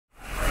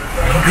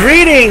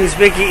Greetings,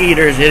 Picky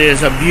Eaters. It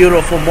is a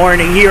beautiful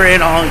morning here in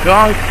Hong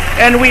Kong,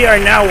 and we are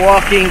now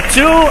walking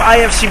to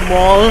IFC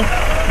Mall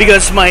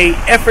because my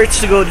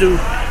efforts to go to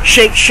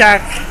Shake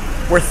Shack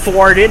were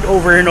thwarted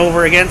over and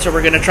over again, so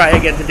we're gonna try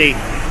again today.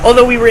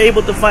 Although we were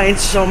able to find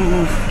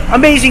some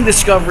amazing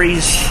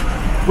discoveries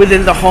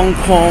within the Hong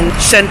Kong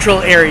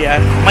central area,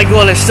 my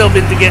goal has still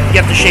been to get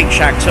to Shake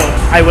Shack, so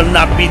I will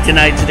not be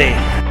denied today.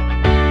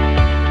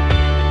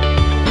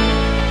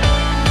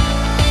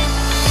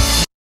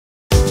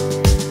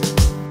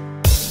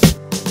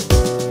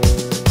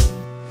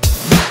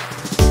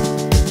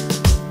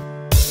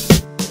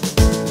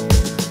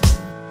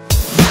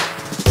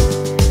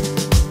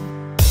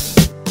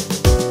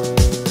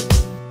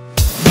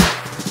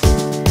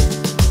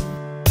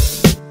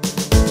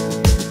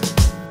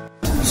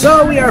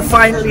 So we are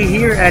finally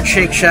here at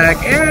Shake Shack,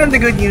 and the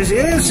good news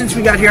is, since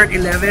we got here at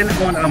 11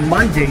 on a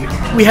Monday,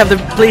 we have the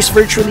place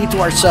virtually to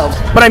ourselves.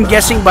 But I'm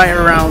guessing by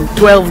around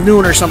 12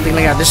 noon or something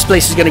like that, this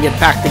place is gonna get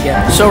packed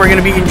again. So we're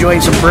gonna be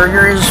enjoying some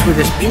burgers with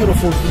this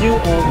beautiful view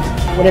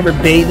of whatever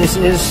bay this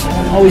is.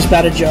 I'm always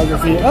bad at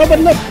geography. Oh,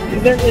 but look,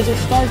 there is a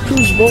Star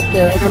Cruise boat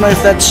there. I don't know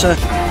if that's the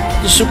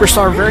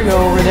Superstar Virgo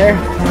over there.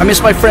 I miss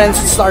my friends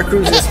at Star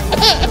Cruises.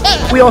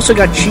 We also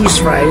got cheese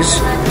fries,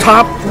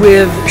 topped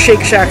with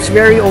Shake Shack's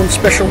very own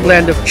special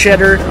blend of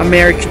cheddar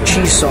American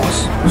cheese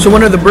sauce. So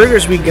one of the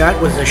burgers we got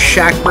was the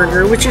Shack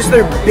Burger, which is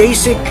their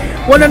basic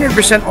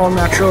 100%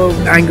 all-natural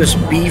Angus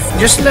beef.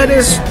 Just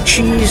lettuce,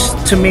 cheese,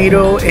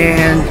 tomato,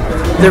 and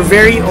their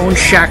very own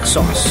Shack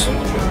sauce.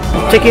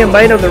 Taking a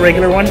bite of the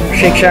regular one,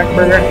 Shake Shack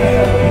Burger.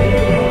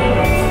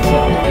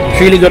 What's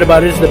really good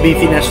about it is the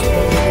beefiness.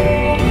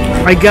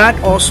 I got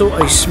also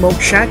a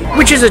Smoke Shack,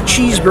 which is a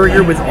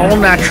cheeseburger with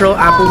all-natural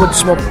applewood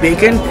smoked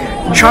bacon,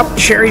 chopped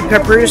cherry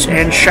peppers,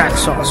 and Shack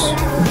sauce.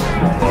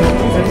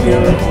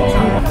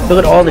 Look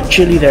at all the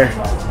chili there.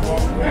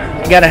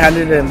 I gotta hand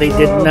it in, they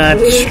did not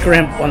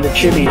scrimp on the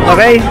chili.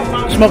 Okay,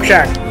 Smoke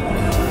Shack.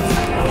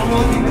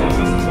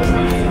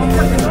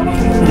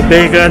 The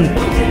bacon.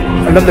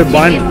 I love their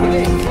bun. You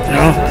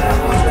know?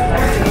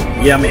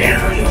 Yummy.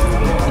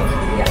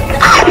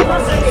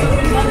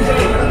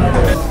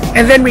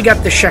 And then we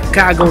got the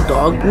Shack-Cago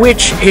Dog,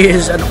 which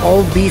is an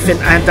all-beef and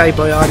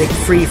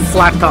antibiotic-free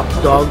flat-top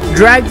dog,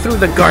 dragged through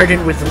the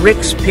garden with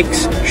Rick's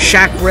Picks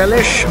Shack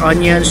relish,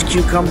 onions,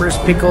 cucumbers,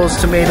 pickles,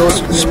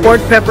 tomatoes, sport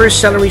peppers,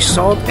 celery,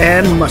 salt,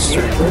 and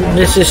mustard.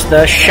 This is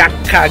the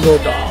Shack-Cago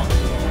Dog.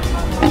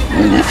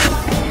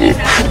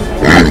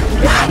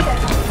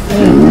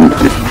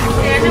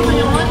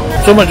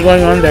 So much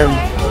going on there.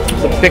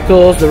 The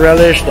pickles, the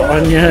relish, the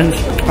onions,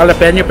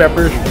 jalapeno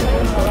peppers.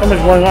 So much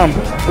going on.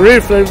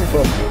 Really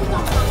flavorful.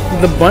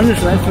 The bun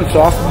is nice and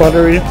soft,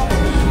 buttery.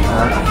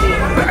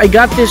 I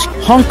got this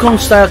Hong Kong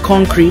style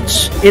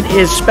concretes. It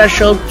is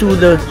special to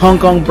the Hong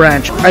Kong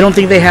branch. I don't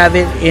think they have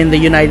it in the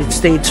United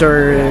States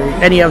or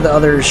any of the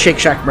other Shake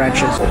Shack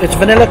branches. It's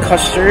vanilla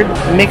custard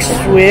mixed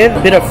with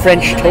a bit of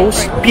French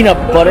toast, peanut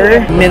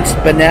butter, minced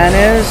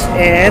bananas,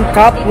 and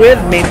topped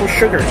with maple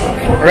sugar.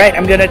 Alright,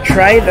 I'm gonna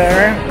try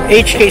their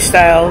HK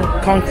style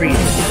concretes.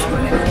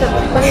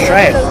 Let's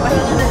try it.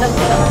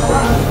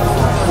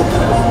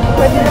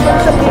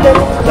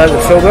 That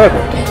is so good.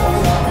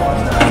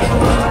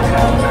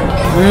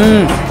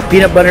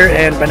 Peanut butter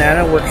and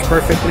banana works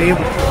perfectly.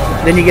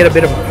 Then you get a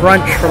bit of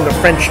crunch from the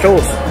French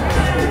toast.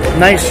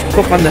 Nice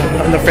cook on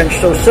the French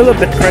toast. Still a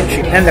bit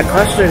crunchy. And the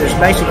custard is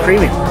nice and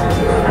creamy.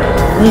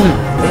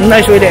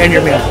 Nice way to end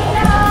your meal.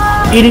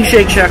 Eating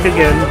Shake Shack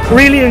again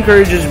really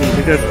encourages me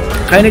because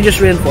it kind of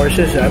just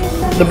reinforces that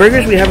the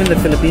burgers we have in the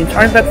Philippines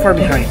aren't that far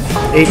behind.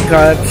 8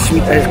 cuts,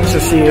 sweet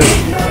excessive.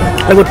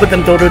 I would put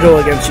them toe-to-toe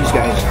against these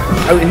guys.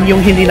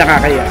 Yung hindi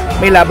nakakaya.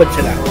 May laban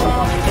sila.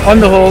 On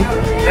the whole,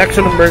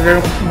 excellent burger.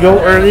 Go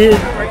early,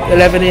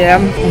 11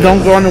 a.m.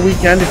 Don't go on the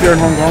weekend if you're in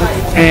Hong Kong.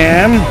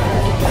 And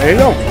there you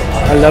go.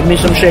 I love me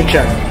some Shake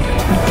Shack.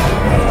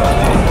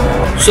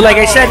 So like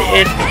I said,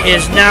 it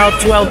is now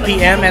 12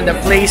 p.m. and the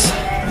place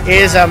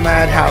is a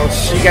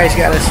madhouse. You guys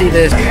gotta see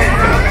this.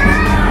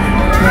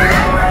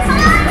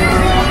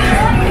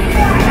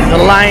 The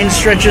line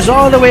stretches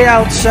all the way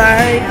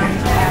outside.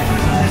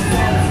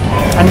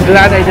 I'm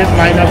glad I didn't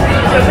line up.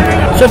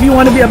 So if you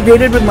want to be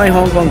updated with my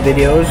Hong Kong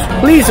videos,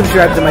 please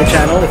subscribe to my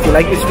channel. If you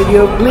like this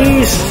video,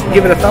 please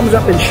give it a thumbs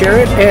up and share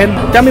it. And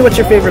tell me what's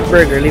your favorite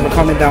burger. Leave a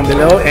comment down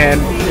below. And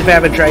if I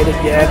haven't tried it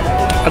yet,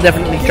 I'll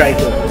definitely try it.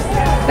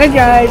 Thanks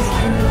guys!